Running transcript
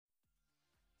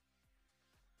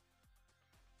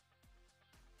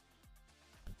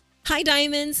Hi,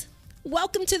 Diamonds.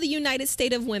 Welcome to the United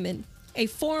State of Women, a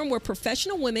forum where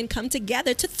professional women come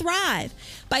together to thrive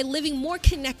by living more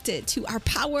connected to our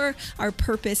power, our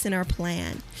purpose, and our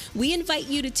plan. We invite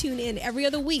you to tune in every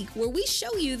other week where we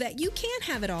show you that you can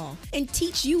have it all and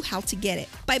teach you how to get it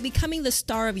by becoming the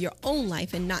star of your own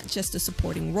life and not just a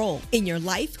supporting role in your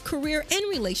life, career, and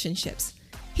relationships.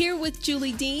 Here with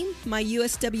Julie Dean, my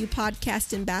USW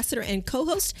podcast ambassador and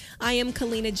co-host, I am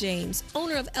Kalina James,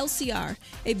 owner of LCR,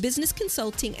 a business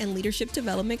consulting and leadership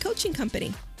development coaching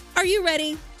company. Are you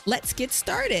ready? Let's get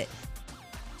started.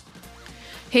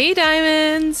 Hey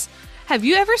Diamonds! Have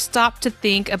you ever stopped to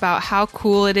think about how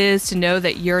cool it is to know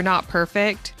that you're not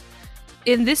perfect?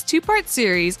 In this two-part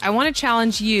series, I want to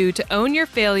challenge you to own your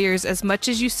failures as much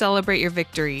as you celebrate your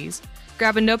victories.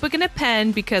 Grab a notebook and a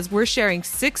pen because we're sharing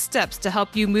 6 steps to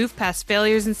help you move past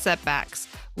failures and setbacks.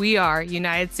 We are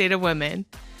United State of Women.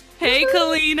 Hey,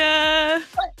 Kalina!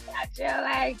 What's that,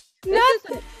 Julie? This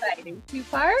is an exciting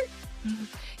two-part.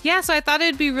 Yeah, so I thought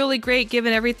it'd be really great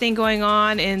given everything going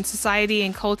on in society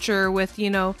and culture with,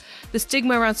 the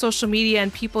stigma around social media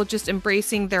and people just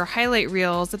embracing their highlight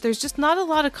reels, that there's just not a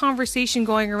lot of conversation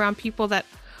going around people that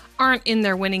aren't in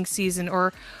their winning season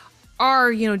or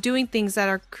are, doing things that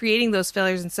are creating those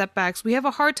failures and setbacks. We have a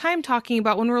hard time talking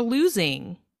about when we're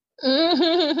losing.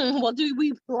 Well, do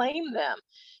we blame them?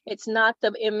 It's not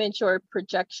the image or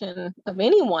projection of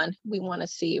anyone we want to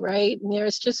see, right?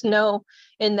 There's just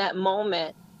in that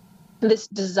moment, this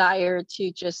desire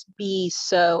to just be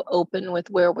so open with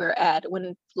where we're at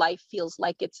when life feels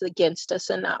like it's against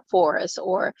us and not for us,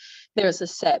 or there's a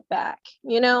setback.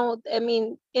 In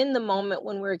the moment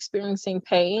when we're experiencing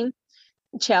pain,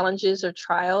 challenges or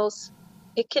trials,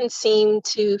 it can seem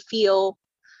to feel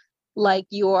like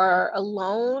you're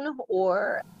alone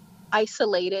or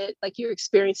isolated, like you're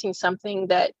experiencing something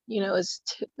that, is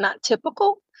not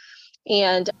typical.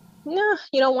 And you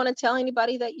don't want to tell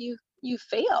anybody that you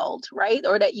failed, right?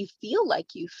 Or that you feel like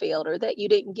you failed or that you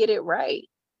didn't get it right.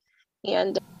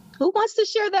 And who wants to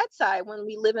share that side when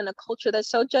we live in a culture that's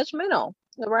so judgmental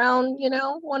around,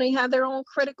 wanting to have their own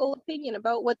critical opinion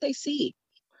about what they see?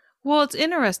 Well, it's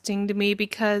interesting to me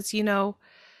because,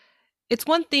 it's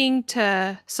one thing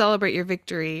to celebrate your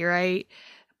victory, right?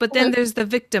 But then there's the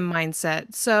victim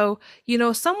mindset. So,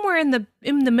 somewhere in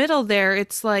the middle there,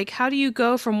 it's like, how do you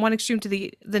go from one extreme to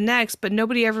the next? But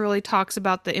nobody ever really talks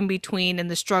about the in between and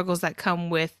the struggles that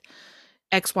come with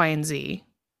X, Y, and Z.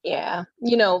 Yeah.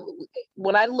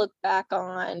 When I look back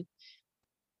on,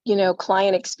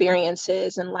 client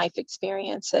experiences and life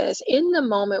experiences, in the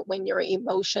moment when your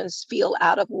emotions feel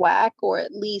out of whack, or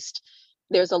at least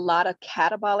there's a lot of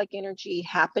catabolic energy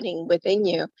happening within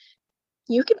you,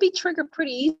 you can be triggered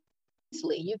pretty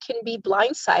easily. You can be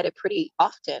blindsided pretty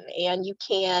often, and you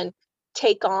can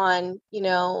take on,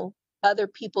 other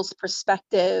people's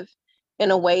perspective in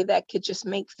a way that could just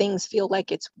make things feel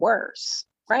like it's worse,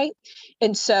 right?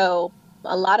 And so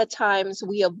a lot of times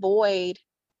we avoid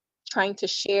trying to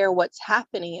share what's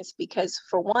happening is because,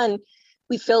 for one,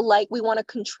 we feel like we want to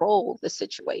control the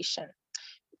situation,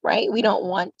 right? We don't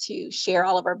want to share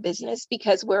all of our business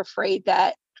because we're afraid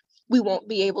that we won't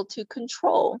be able to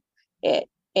control it.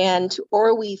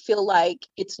 Or we feel like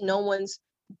it's no one's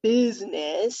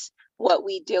business what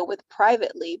we deal with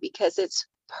privately because it's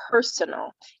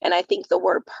personal. And I think the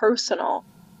word personal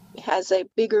has a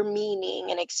bigger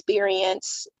meaning and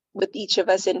experience with each of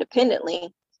us independently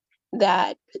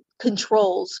that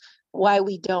controls why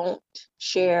we don't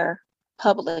share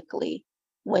publicly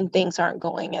when things aren't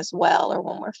going as well or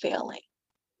when we're failing.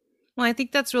 Well, I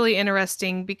think that's really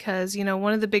interesting because,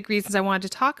 one of the big reasons I wanted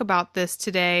to talk about this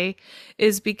today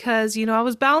is because, I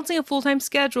was balancing a full-time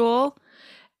schedule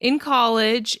in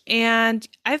college, and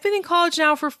I've been in college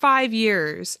now for 5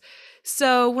 years.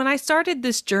 So when I started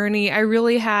this journey, I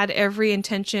really had every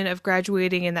intention of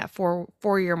graduating in that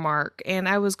four-year mark, and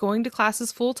I was going to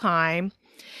classes full-time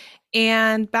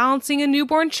and balancing a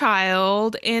newborn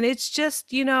child. And it's just,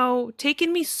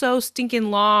 taken me so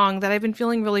stinking long that I've been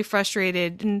feeling really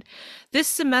frustrated. And this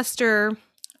semester,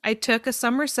 I took a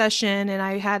summer session and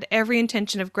I had every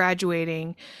intention of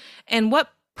graduating. And what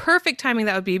perfect timing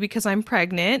that would be because I'm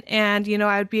pregnant and,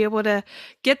 I would be able to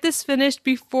get this finished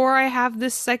before I have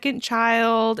this second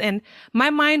child. And my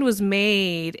mind was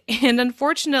made. And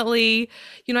unfortunately,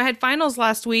 I had finals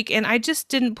last week and I just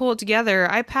didn't pull it together.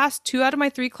 I passed 2 out of my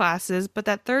 3 classes, but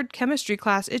that third chemistry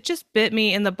class, it just bit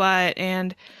me in the butt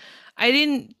and I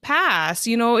didn't pass.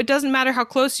 It doesn't matter how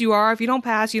close you are. If you don't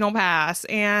pass, you don't pass.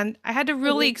 And I had to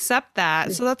really accept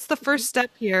that. So that's the first step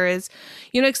here is,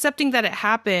 accepting that it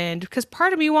happened, because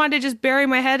part of me wanted to just bury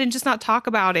my head and just not talk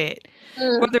about it,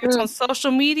 whether it's on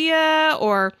social media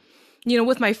or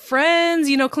with my friends,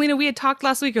 Kalina, we had talked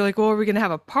last week. You're like, well, are we going to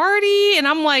have a party? And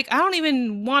I'm like, I don't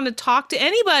even want to talk to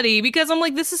anybody because I'm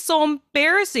like, this is so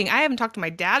embarrassing. I haven't talked to my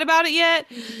dad about it yet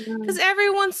because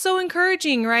everyone's so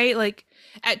encouraging, right? Like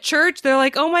at church, they're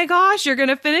like, oh my gosh, you're going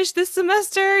to finish this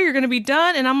semester. You're going to be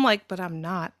done. And I'm like, but I'm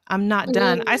not. I'm not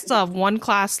done. I still have one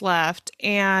class left.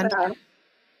 And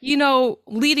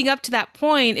leading up to that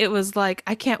point, it was like,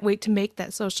 I can't wait to make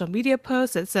that social media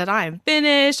post that said, I am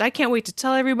finished. I can't wait to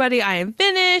tell everybody I am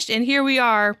finished. And here we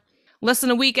are less than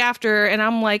a week after. And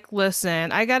I'm like,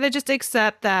 listen, I got to just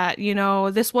accept that,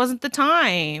 this wasn't the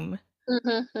time.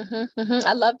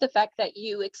 I love the fact that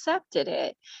you accepted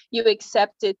it. You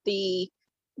accepted the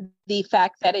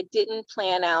fact that it didn't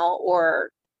plan out or,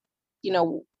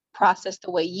 process the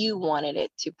way you wanted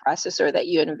it to process or that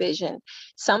you envisioned.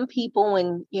 Some people,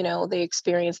 when, they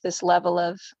experience this level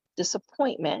of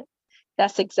disappointment,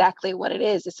 that's exactly what it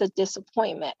is. It's a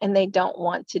disappointment, and they don't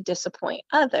want to disappoint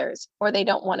others, or they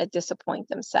don't want to disappoint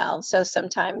themselves. So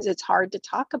sometimes it's hard to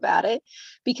talk about it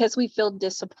because we feel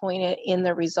disappointed in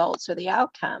the results or the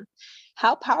outcome.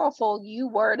 How powerful you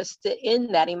were to sit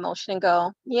in that emotion and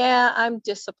go, yeah, I'm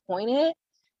disappointed,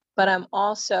 but I'm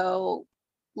also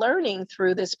learning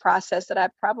through this process that I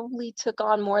probably took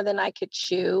on more than I could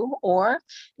chew, or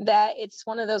that it's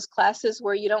one of those classes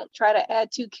where you don't try to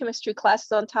add two chemistry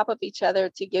classes on top of each other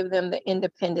to give them the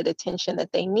independent attention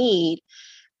that they need.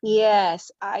 Yes,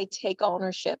 I take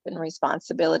ownership and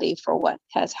responsibility for what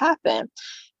has happened.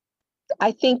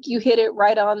 I think you hit it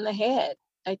right on the head.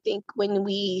 I think when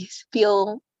we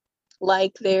feel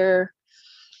like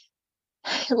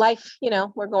life,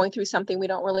 we're going through something we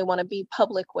don't really want to be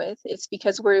public with, it's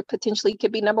because we're potentially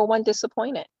could be number one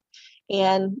disappointed.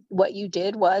 And what you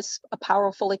did was a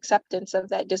powerful acceptance of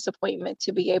that disappointment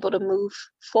to be able to move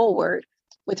forward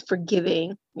with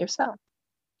forgiving yourself.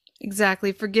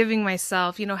 Exactly. Forgiving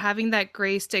myself, having that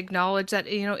grace to acknowledge that,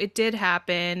 it did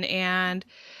happen, and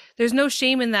there's no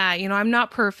shame in that. I'm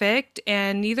not perfect,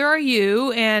 and neither are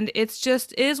you. And it's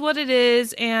just is what it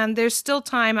is. And there's still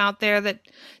time out there. That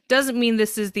doesn't mean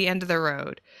this is the end of the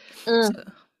road. So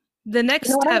the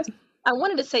next step. I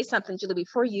wanted to say something, Julie,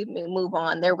 before you move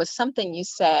on. There was something you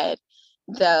said,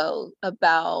 though,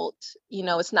 about,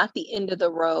 it's not the end of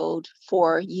the road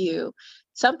for you.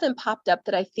 Something popped up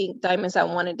that I think, Diamonds, I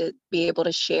wanted to be able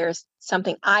to share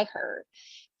something I heard.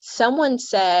 Someone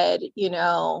said,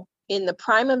 in the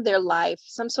prime of their life,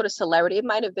 some sort of celebrity, it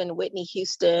might have been Whitney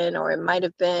Houston, or it might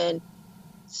have been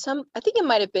I think it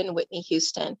might have been Whitney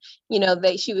Houston.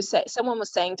 Someone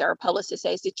was saying to her publicist,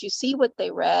 says, did you see what they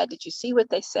read? Did you see what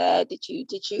they said? Did you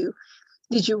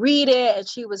read it? And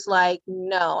she was like,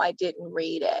 no, I didn't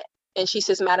read it. And she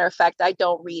says, matter of fact, I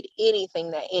don't read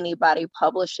anything that anybody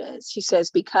publishes. She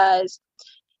says, because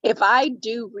if I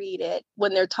do read it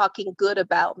when they're talking good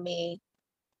about me,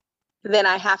 then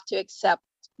I have to accept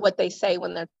what they say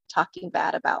when they're talking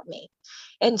bad about me.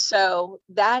 And so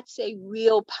that's a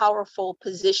real powerful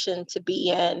position to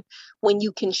be in, when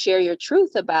you can share your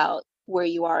truth about where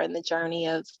you are in the journey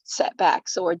of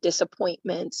setbacks or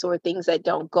disappointments or things that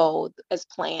don't go as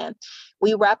planned.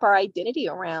 We wrap our identity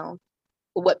around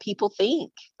what people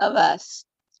think of us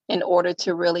in order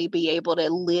to really be able to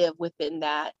live within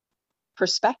that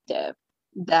perspective,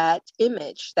 that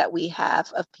image that we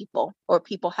have of people, or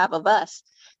people have of us,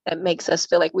 that makes us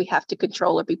feel like we have to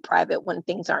control or be private when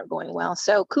things aren't going well.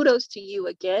 So kudos to you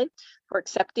again for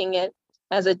accepting it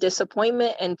as a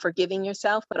disappointment and forgiving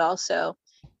yourself, but also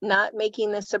not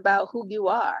making this about who you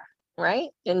are, right?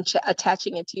 And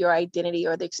attaching it to your identity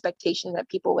or the expectation that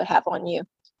people would have on you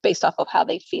based off of how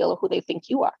they feel or who they think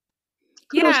you are.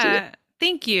 Kudos to you.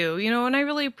 Thank you. And I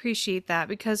really appreciate that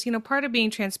because, part of being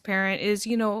transparent is,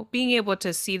 being able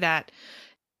to see that,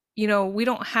 we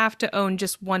don't have to own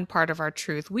just one part of our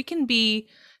truth. We can be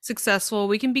successful.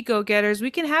 We can be go-getters. We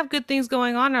can have good things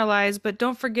going on in our lives, but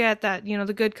don't forget that,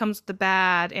 the good comes with the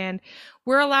bad. And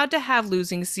we're allowed to have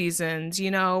losing seasons.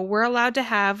 We're allowed to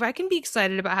I can be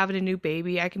excited about having a new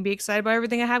baby. I can be excited about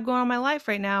everything I have going on in my life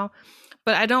right now,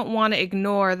 but I don't want to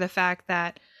ignore the fact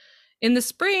that in the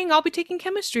spring, I'll be taking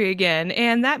chemistry again.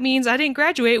 And that means I didn't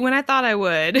graduate when I thought I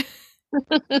would.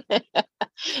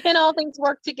 And all things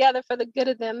work together for the good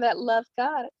of them that love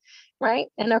God, right?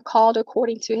 And are called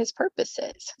according to his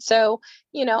purposes. So,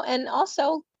 and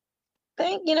also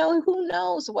who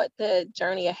knows what the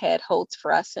journey ahead holds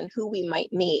for us and who we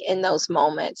might meet in those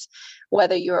moments,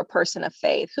 whether you're a person of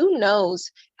faith. Who knows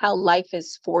how life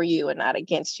is for you and not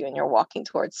against you, and you're walking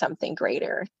towards something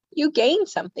greater. You gain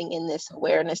something in this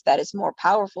awareness that is more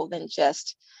powerful than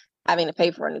just having to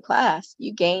pay for a new class.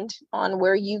 You gained on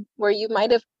where you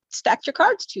might have stacked your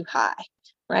cards too high,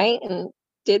 right? And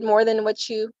did more than what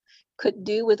you could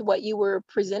do with what you were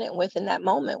presented with in that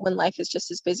moment when life is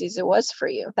just as busy as it was for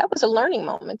you. That was a learning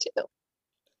moment too.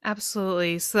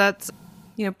 Absolutely. So that's,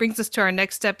 brings us to our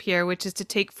next step here, which is to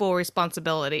take full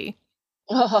responsibility.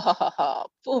 Oh,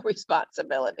 full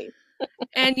responsibility.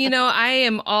 And, I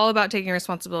am all about taking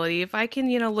responsibility. If I can,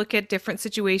 look at different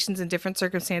situations and different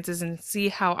circumstances and see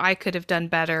how I could have done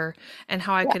better and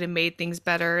how I could have made things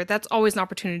better, that's always an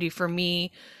opportunity for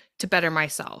me to better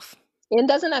myself. And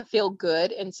doesn't that feel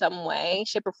good in some way,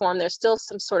 shape, or form? There's still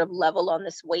some sort of level on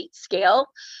this weight scale.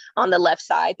 On the left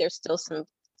side, there's still some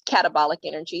catabolic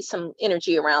energy, some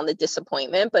energy around the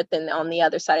disappointment. But then on the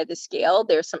other side of the scale,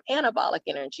 there's some anabolic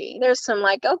energy. There's some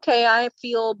like, okay, I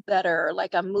feel better,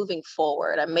 like I'm moving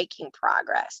forward, I'm making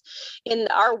progress. In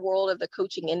our world of the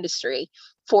coaching industry,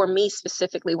 for me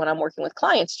specifically, when I'm working with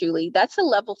clients, Julie, that's a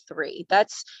level 3.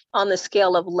 That's on the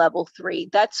scale of level 3.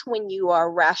 That's when you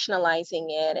are rationalizing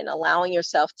it and allowing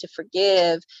yourself to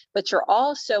forgive, but you're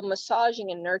also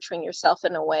massaging and nurturing yourself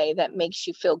in a way that makes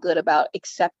you feel good about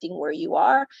accepting where you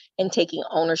are and taking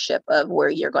ownership of where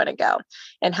you're going to go.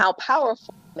 And how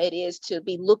powerful it is to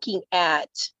be looking at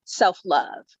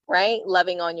self-love, right?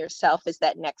 Loving on yourself is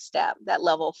that next step, that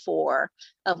level 4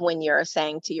 of when you're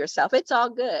saying to yourself, it's all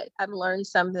good. I've learned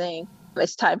something.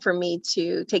 It's time for me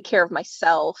to take care of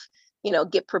myself,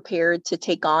 get prepared to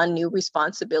take on new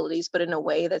responsibilities, but in a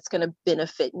way that's going to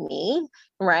benefit me,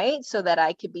 right? So that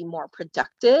I could be more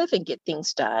productive and get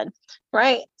things done,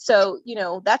 right? So,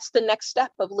 that's the next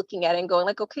step of looking at it and going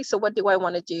like, okay, so what do I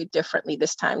want to do differently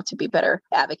this time to be better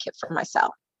advocate for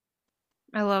myself?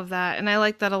 I love that. And I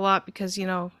like that a lot because,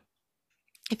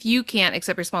 if you can't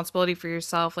accept responsibility for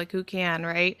yourself, like who can,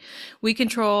 right? We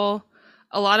control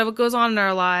a lot of what goes on in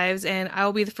our lives. And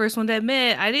I'll be the first one to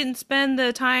admit I didn't spend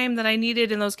the time that I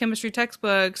needed in those chemistry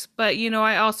textbooks. But,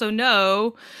 I also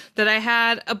know that I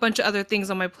had a bunch of other things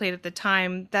on my plate at the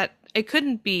time that it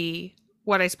couldn't be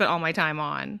what I spent all my time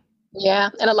on.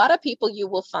 Yeah. And a lot of people you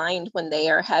will find when they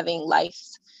are having life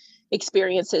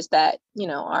experiences that,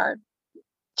 are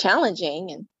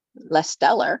challenging and less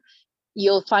stellar,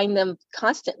 you'll find them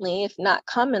constantly, if not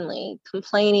commonly,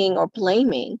 complaining or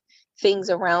blaming things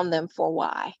around them for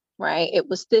why, right? It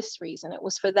was this reason, it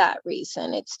was for that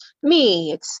reason, it's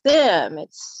me, it's them,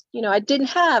 it's, I didn't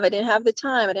have the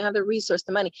time, I didn't have the resource,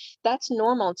 the money. That's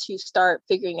normal to start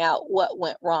figuring out what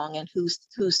went wrong and who's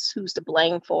to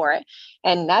blame for it.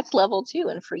 And that's level 2.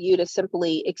 And for you to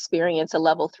simply experience a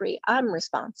level 3, I'm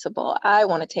responsible, I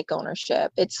want to take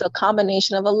ownership. It's a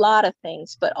combination of a lot of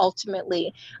things, but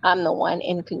ultimately I'm the one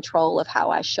in control of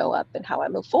how I show up and how I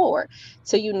move forward.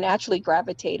 So you naturally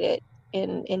gravitated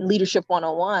in Leadership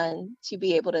 101 to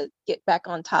be able to get back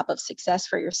on top of success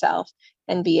for yourself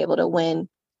and be able to win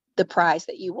the prize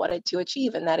that you wanted to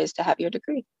achieve, and that is to have your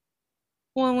degree.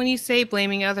 Well, when you say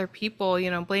blaming other people,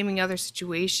 blaming other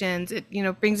situations, it,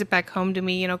 brings it back home to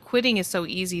me, quitting is so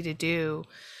easy to do.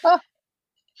 Oh.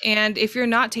 And if you're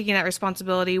not taking that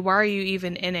responsibility, why are you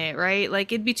even in it, right?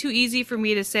 Like it'd be too easy for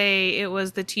me to say it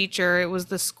was the teacher, it was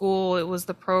the school, it was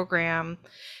the program,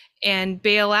 and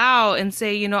bail out and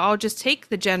say, I'll just take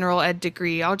the general ed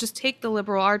degree, I'll just take the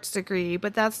liberal arts degree,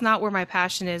 but that's not where my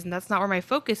passion is and that's not where my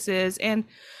focus is. And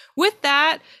with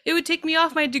that, it would take me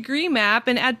off my degree map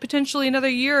and add potentially another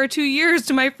year or 2 years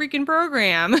to my freaking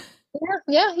program.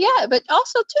 Yeah. But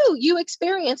also too, you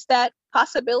experience that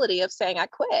possibility of saying I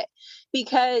quit,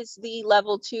 because the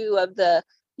level 2 of the,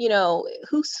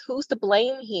 who's to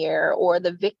blame here, or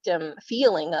the victim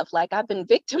feeling of like I've been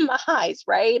victimized,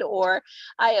 right? Or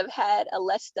I have had a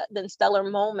less than stellar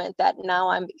moment that now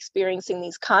I'm experiencing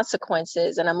these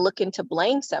consequences and I'm looking to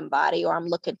blame somebody, or I'm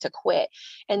looking to quit.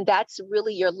 And that's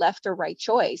really your left or right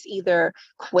choice. Either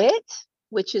quit,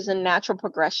 which is a natural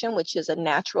progression, which is a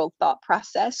natural thought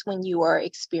process when you are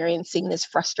experiencing this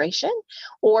frustration,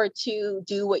 or to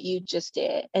do what you just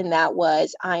did. And that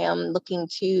was, I am looking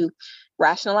to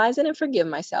rationalize it and forgive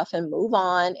myself and move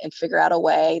on and figure out a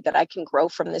way that I can grow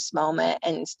from this moment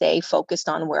and stay focused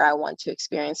on where I want to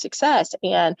experience success.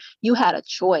 And you had a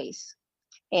choice,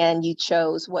 and you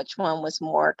chose which one was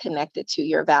more connected to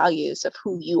your values of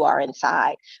who you are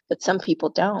inside. But some people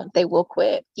don't. They will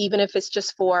quit, even if it's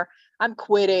just for, I'm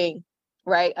quitting,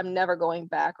 right? I'm never going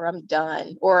back, or I'm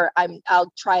done, or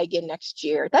I'll try again next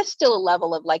year. That's still a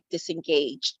level of like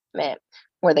disengagement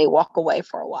where they walk away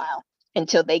for a while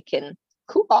until they can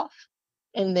cool off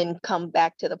and then come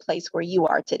back to the place where you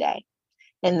are today.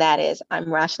 And that is,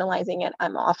 I'm rationalizing it.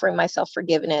 I'm offering myself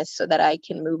forgiveness so that I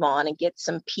can move on and get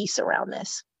some peace around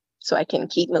this so I can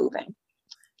keep moving.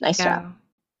 Nice job.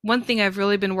 One thing I've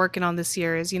really been working on this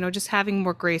year is, just having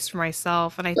more grace for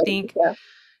myself. And I think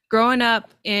growing up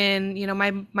in,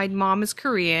 my mom is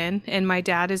Korean and my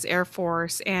dad is Air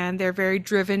Force, and they're very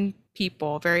driven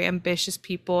people, very ambitious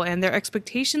people, and their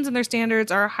expectations and their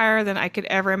standards are higher than I could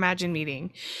ever imagine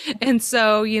meeting. And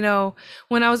so,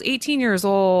 when I was 18 years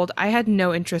old, I had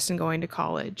no interest in going to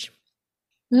college.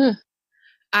 Mm.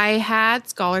 I had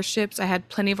scholarships, I had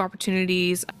plenty of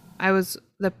opportunities. I was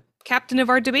the captain of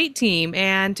our debate team,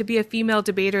 and to be a female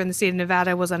debater in the state of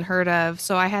Nevada was unheard of.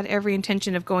 So I had every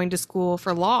intention of going to school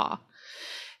for law.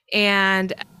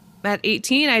 And at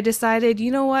 18, I decided, you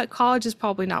know what, college is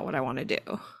probably not what I want to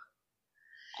do.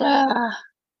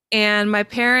 And my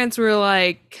parents were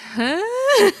like, huh?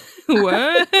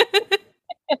 What?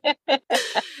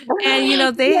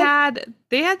 And they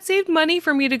had saved money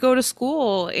for me to go to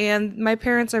school, and my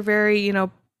parents are very,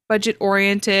 budget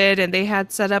oriented, and they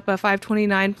had set up a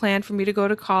 529 plan for me to go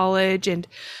to college. And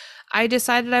I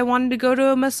decided I wanted to go to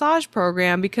a massage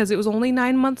program because it was only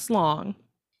 9 months long.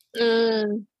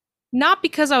 Not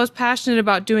because I was passionate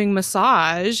about doing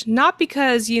massage, not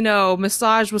because,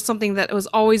 massage was something that was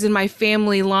always in my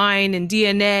family line and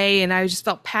DNA, and I just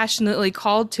felt passionately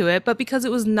called to it, but because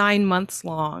it was 9 months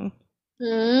long.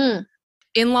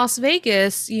 In Las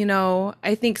Vegas,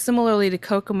 I think similarly to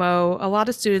Kokomo, a lot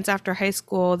of students after high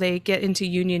school, they get into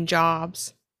union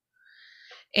jobs.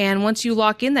 And once you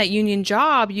lock in that union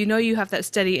job, you have that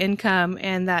steady income,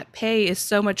 and that pay is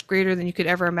so much greater than you could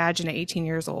ever imagine at 18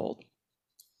 years old.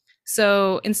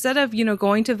 So instead of,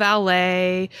 going to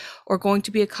valet or going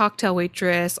to be a cocktail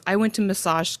waitress, I went to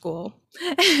massage school.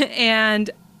 And,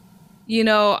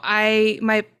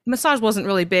 my massage wasn't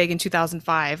really big in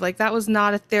 2005. Like, that was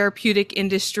not a therapeutic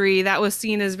industry. That was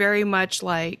seen as very much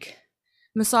like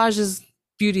massage is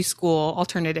beauty school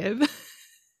alternative.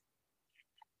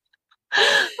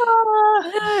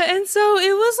 And so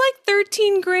it was like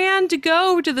 13 grand to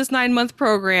go to this 9-month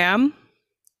program.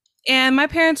 And my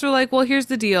parents were like, well, here's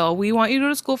the deal. We want you to go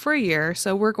to school for a year,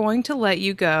 so we're going to let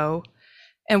you go,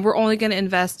 and we're only going to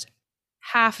invest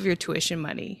half of your tuition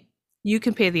money. You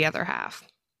can pay the other half.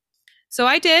 So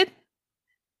I did.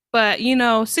 But,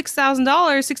 $6,000,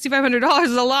 $6,500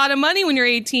 is a lot of money when you're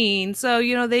 18.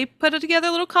 So, they put together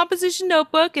a little composition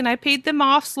notebook, and I paid them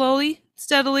off slowly,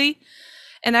 steadily.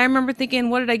 And I remember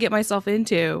thinking, what did I get myself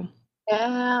into?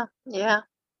 Yeah.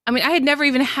 I mean, I had never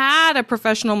even had a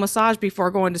professional massage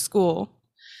before going to school.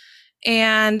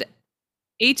 And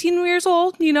 18 years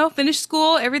old, finished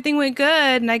school, everything went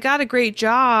good, and I got a great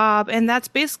job. And that's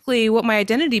basically what my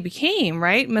identity became,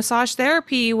 right? Massage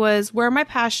therapy was where my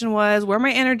passion was, where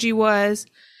my energy was.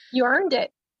 You earned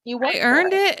it. I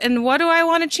earned it. And what do I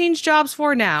want to change jobs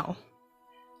for now?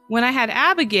 When I had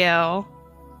Abigail,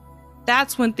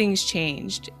 that's when things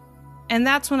changed. And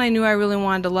that's when I knew I really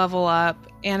wanted to level up,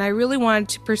 and I really wanted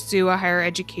to pursue a higher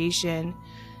education.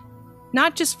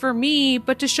 Not just for me,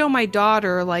 but to show my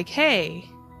daughter, like, hey,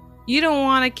 you don't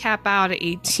want to cap out at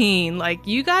 18. Like,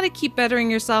 you got to keep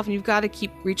bettering yourself, and you've got to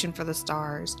keep reaching for the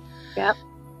stars. Yep.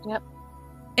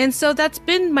 And so that's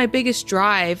been my biggest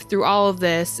drive through all of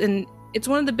this. And it's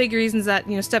one of the big reasons that,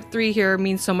 step 3 here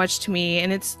means so much to me.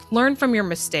 And it's learn from your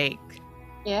mistake.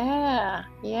 Yeah.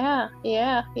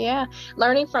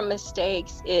 Learning from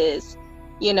mistakes is,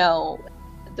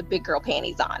 the big girl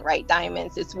panties on, right?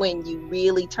 Diamonds. It's when you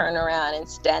really turn around and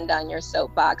stand on your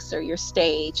soapbox or your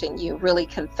stage and you really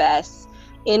confess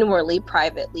inwardly,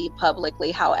 privately, publicly,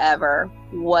 however,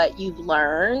 what you've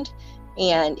learned.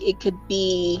 And it could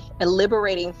be a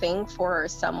liberating thing for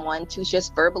someone to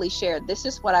just verbally share, this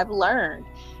is what I've learned.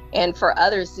 And for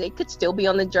others, they could still be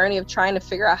on the journey of trying to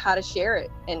figure out how to share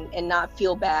it and not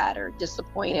feel bad or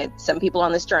disappointed. Some people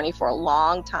on this journey for a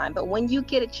long time. But when you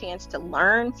get a chance to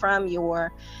learn from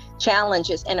your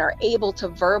challenges and are able to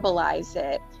verbalize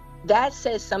it, that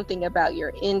says something about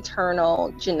your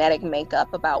internal genetic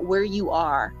makeup, about where you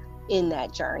are in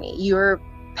that journey. You're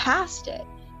past it.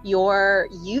 You're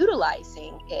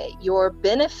utilizing it. You're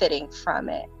benefiting from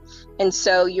it. And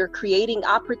so you're creating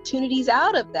opportunities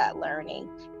out of that learning,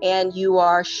 and you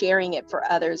are sharing it for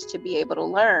others to be able to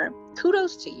learn.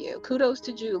 Kudos to you. Kudos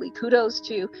to Julie. Kudos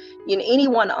to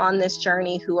anyone on this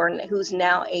journey who's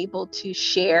now able to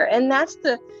share. And that's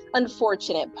the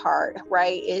unfortunate part,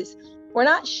 right? Is we're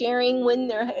not sharing when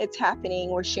it's happening.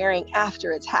 We're sharing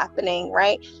after it's happening,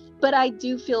 right? But I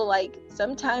do feel like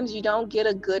sometimes you don't get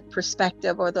a good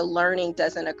perspective, or the learning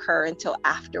doesn't occur until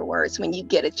afterwards, when you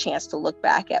get a chance to look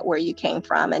back at where you came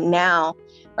from and now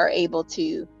are able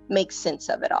to make sense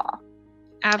of it all.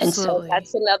 Absolutely. And so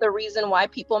that's another reason why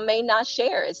people may not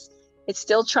share. It's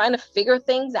still trying to figure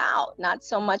things out. Not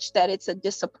so much that it's a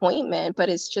disappointment, but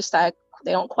it's just, I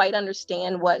They don't quite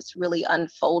understand what's really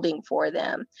unfolding for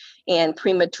them. And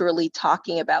prematurely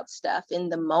talking about stuff in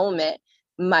the moment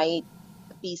might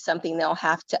be something they'll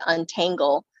have to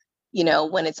untangle,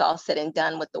 when it's all said and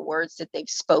done, with the words that they've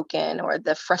spoken or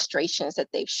the frustrations that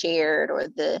they've shared or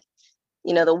the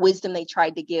wisdom they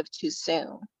tried to give too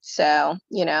soon. So,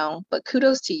 but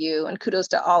kudos to you, and kudos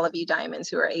to all of you diamonds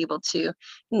who are able to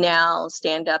now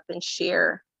stand up and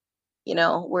share,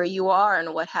 where you are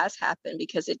and what has happened,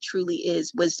 because it truly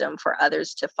is wisdom for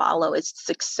others to follow. It's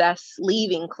success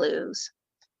leaving clues,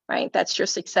 right? That's your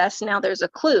success. Now there's a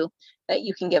clue that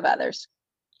you can give others.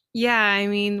 Yeah, I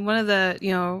mean, one of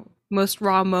the, most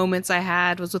raw moments I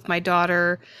had was with my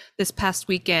daughter this past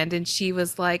weekend, and she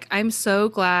was like, "I'm so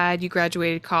glad you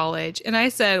graduated college." And I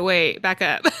said, "Wait, back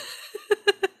up."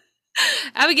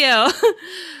 Abigail,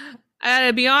 I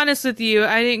gotta be honest with you,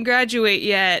 I didn't graduate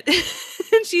yet.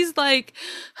 And she's like,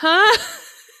 "Huh?"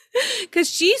 Because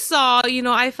she saw,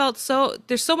 I felt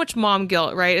there's so much mom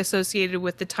guilt, right, associated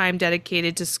with the time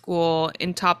dedicated to school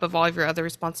on top of all of your other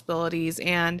responsibilities.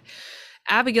 And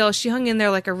Abigail, she hung in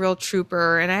there like a real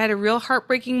trooper. And I had a real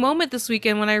heartbreaking moment this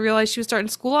weekend when I realized she was starting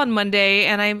school on Monday.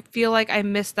 And I feel like I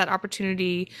missed that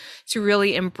opportunity to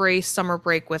really embrace summer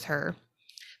break with her.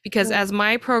 Because as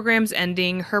my program's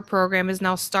ending, her program is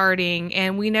now starting.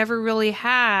 And we never really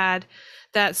had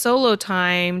that solo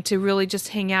time to really just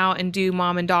hang out and do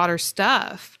mom and daughter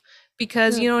stuff.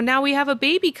 Because, now we have a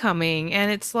baby coming.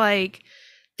 And it's like,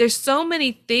 there's so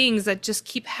many things that just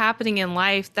keep happening in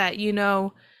life that,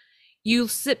 you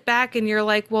sit back and you're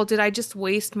like, well, did I just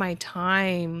waste my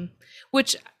time?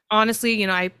 Which honestly,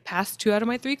 I passed 2 out of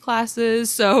my 3 classes.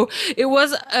 So it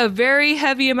was a very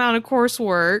heavy amount of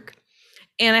coursework.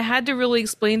 And I had to really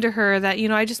explain to her that,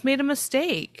 I just made a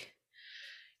mistake.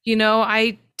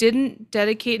 I didn't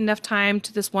dedicate enough time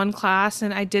to this one class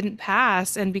and I didn't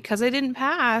pass. And because I didn't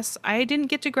pass, I didn't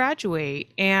get to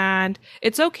graduate. And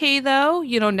it's okay though.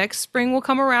 Next spring will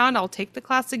come around. I'll take the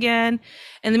class again.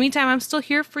 In the meantime, I'm still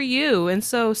here for you. And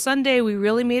so Sunday, we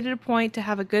really made it a point to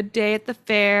have a good day at the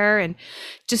fair and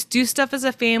just do stuff as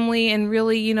a family and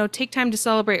really, take time to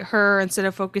celebrate her instead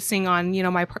of focusing on,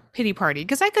 my pity party.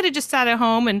 Because I could have just sat at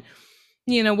home and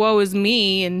woe is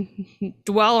me and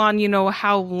dwell on,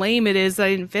 how lame it is that I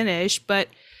didn't finish. But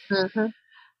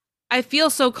I feel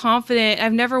so confident.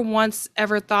 I've never once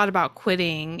ever thought about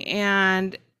quitting.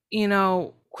 And,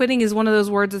 quitting is one of those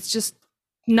words that's just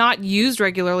not used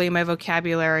regularly in my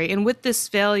vocabulary. And with this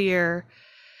failure,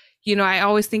 I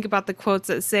always think about the quotes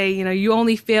that say, you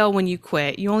only fail when you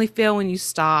quit. You only fail when you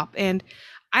stop. And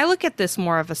I look at this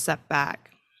more of a setback,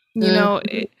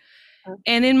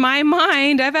 and in my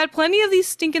mind, I've had plenty of these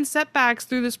stinking setbacks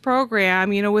through this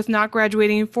program, with not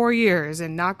graduating in 4 years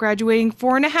and not graduating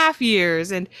 4.5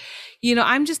 years. And,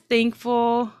 I'm just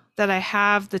thankful that I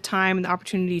have the time and the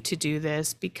opportunity to do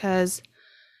this, because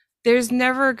there's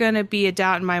never going to be a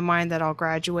doubt in my mind that I'll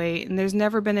graduate. And there's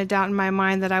never been a doubt in my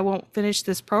mind that I won't finish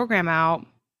this program out.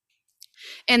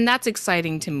 And that's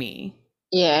exciting to me.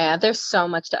 Yeah, there's so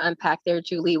much to unpack there,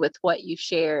 Julie, with what you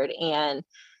shared. And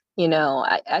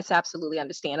it's absolutely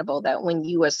understandable that when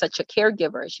you are such a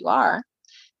caregiver as you are,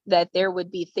 that there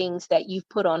would be things that you've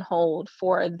put on hold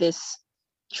for this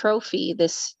trophy,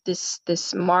 this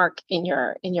mark in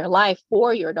your life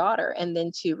for your daughter, and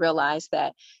then to realize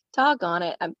that, doggone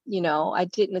it, I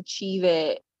didn't achieve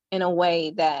it in a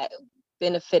way that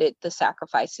benefited the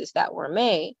sacrifices that were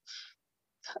made.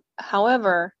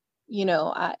 However,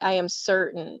 I am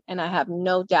certain, and I have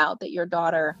no doubt that your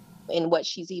daughter, in what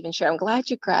she's even shared, I'm glad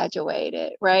you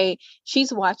graduated, right?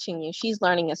 She's watching you. She's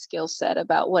learning a skill set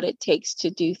about what it takes to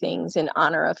do things in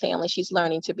honor of family. She's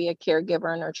learning to be a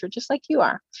caregiver and nurturer, just like you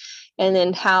are. And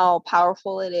then how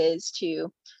powerful it is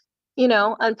to,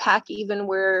 unpack even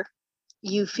where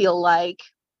you feel like,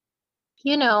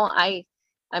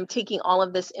 I'm taking all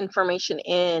of this information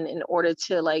in order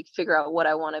to figure out what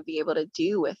I want to be able to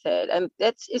do with it. And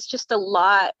it's just a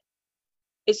lot.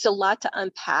 It's a lot to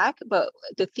unpack, but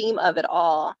the theme of it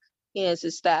all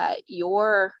is that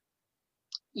your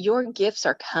gifts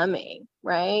are coming,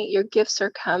 right? Your gifts are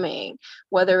coming,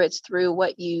 whether it's through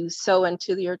what you sow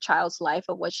into your child's life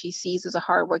or what she sees as a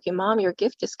hardworking mom. Your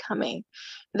gift is coming.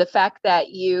 The fact that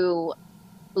you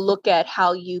look at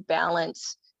how you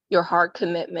balance your hard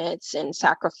commitments and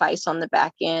sacrifice on the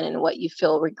back end and what you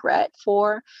feel regret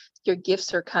for, your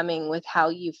gifts are coming with how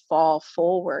you fall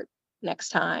forward next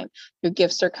time. Your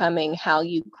gifts are coming how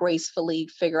you gracefully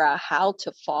figure out how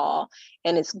to fall.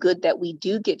 And it's good that we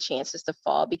do get chances to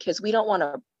fall, because we don't want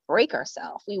to break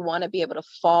ourselves. We want to be able to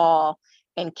fall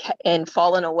and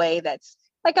fall in a way that's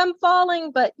like, I'm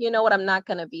falling, but you know what, I'm not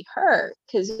going to be hurt,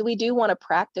 because we do want to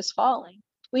practice falling.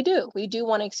 We do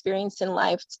want to experience in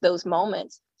life those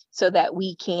moments so that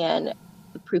we can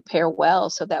prepare well,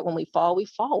 so that when we fall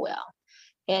well.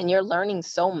 And you're learning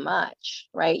so much,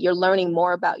 right? You're learning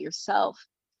more about yourself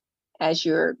as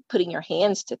you're putting your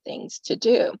hands to things to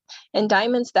do. And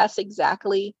diamonds, that's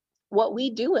exactly what we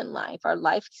do in life. Our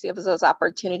life gives us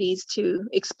opportunities to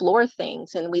explore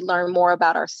things, and we learn more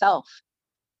about ourselves.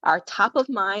 Our top of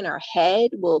mind, our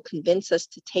head will convince us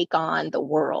to take on the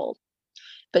world,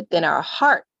 but then our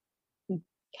heart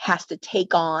has to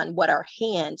take on what our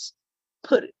hands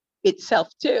put itself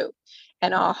to.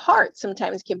 And our heart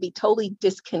sometimes can be totally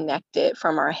disconnected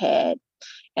from our head.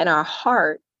 And our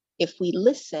heart, if we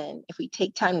listen, if we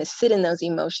take time to sit in those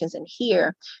emotions and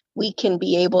hear, we can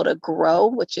be able to grow,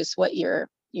 which is what you're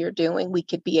doing. We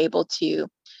could be able to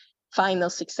find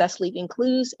those success leading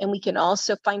clues, and we can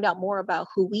also find out more about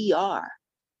who we are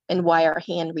and why our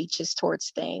hand reaches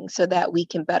towards things, so that we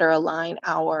can better align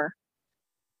our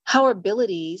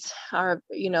abilities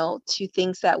to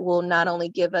things that will not only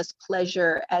give us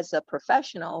pleasure as a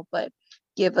professional, but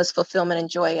give us fulfillment and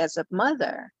joy as a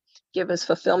mother, give us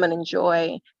fulfillment and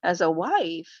joy as a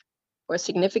wife or a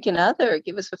significant other,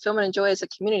 give us fulfillment and joy as a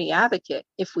community advocate.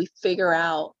 If we figure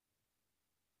out,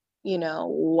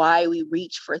 why we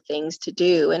reach for things to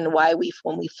do, and why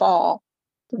when we fall,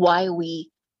 why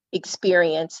we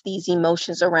experience these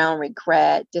emotions around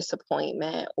regret,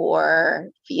 disappointment, or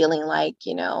feeling like,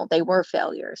 they were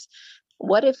failures.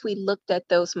 What if we looked at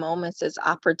those moments as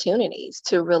opportunities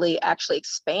to really actually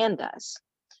expand us,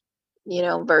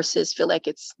 versus feel like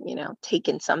it's,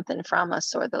 taking something from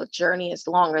us, or the journey is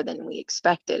longer than we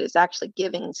expected, is actually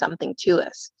giving something to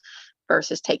us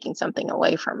versus taking something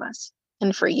away from us.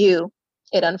 And for you,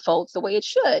 it unfolds the way it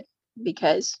should,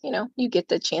 because, you get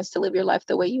the chance to live your life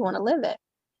the way you want to live it.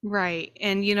 Right.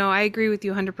 And, I agree with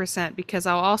you 100%, because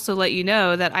I'll also let you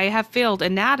know that I have failed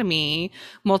anatomy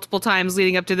multiple times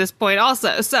leading up to this point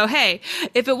also. So, hey,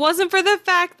 if it wasn't for the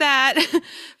fact that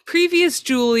previous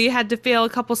Julie had to fail a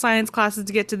couple science classes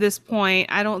to get to this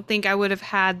point, I don't think I would have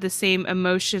had the same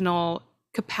emotional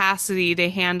capacity to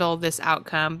handle this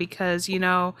outcome, because,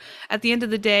 at the end of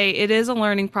the day, it is a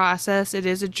learning process. It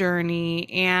is a journey.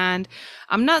 And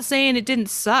I'm not saying it didn't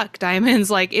suck,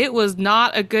 Diamonds. Like, it was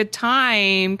not a good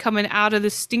time coming out of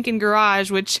this stinking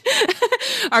garage, which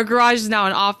our garage is now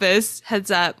an office, heads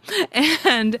up.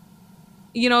 And,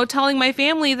 telling my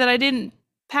family that I didn't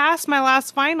pass my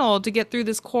last final to get through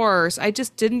this course. I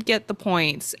just didn't get the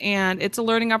points, and it's a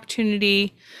learning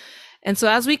opportunity. And so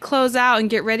as we close out and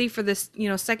get ready for this,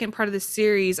 second part of this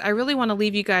series, I really want to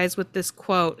leave you guys with this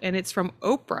quote, and it's from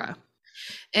Oprah.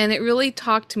 And it really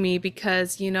talked to me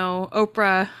because,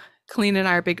 Oprah, Colleen and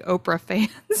I are big Oprah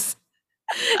fans.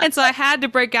 And so I had to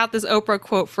break out this Oprah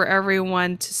quote for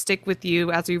everyone to stick with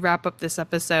you as we wrap up this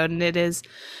episode. And it is,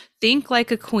 "Think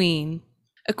like a queen.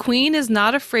 A queen is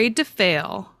not afraid to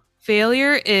fail.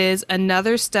 Failure is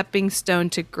another stepping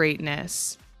stone to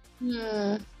greatness."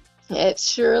 It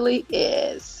surely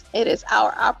is. It is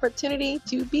our opportunity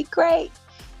to be great.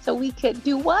 So we could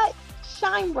do what?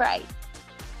 Shine bright.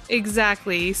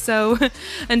 Exactly. So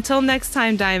until next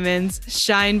time, Diamonds,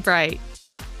 shine bright.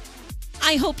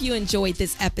 I hope you enjoyed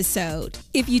this episode.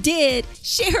 If you did,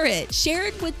 share it. Share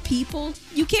it with people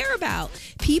you care about,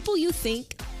 people you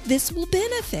think this will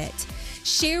benefit.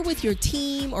 Share with your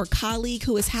team or colleague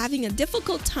who is having a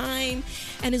difficult time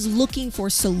and is looking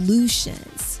for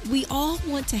solutions. We all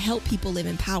want to help people live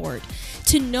empowered,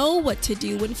 to know what to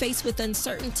do when faced with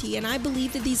uncertainty. And I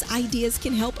believe that these ideas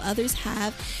can help others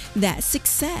have that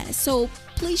success. So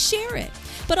please share it.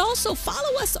 But also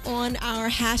follow us on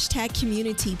our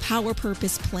 #community Power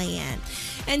Purpose Plan.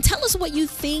 And tell us what you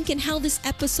think and how this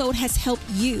episode has helped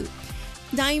you.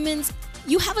 Diamonds,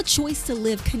 you have a choice to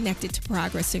live connected to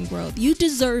progress and growth. You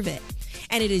deserve it,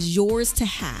 and it is yours to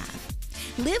have.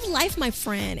 Live life, my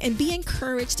friend, and be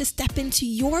encouraged to step into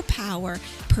your power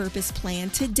purpose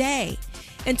plan today.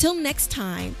 Until next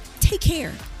time, take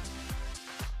care.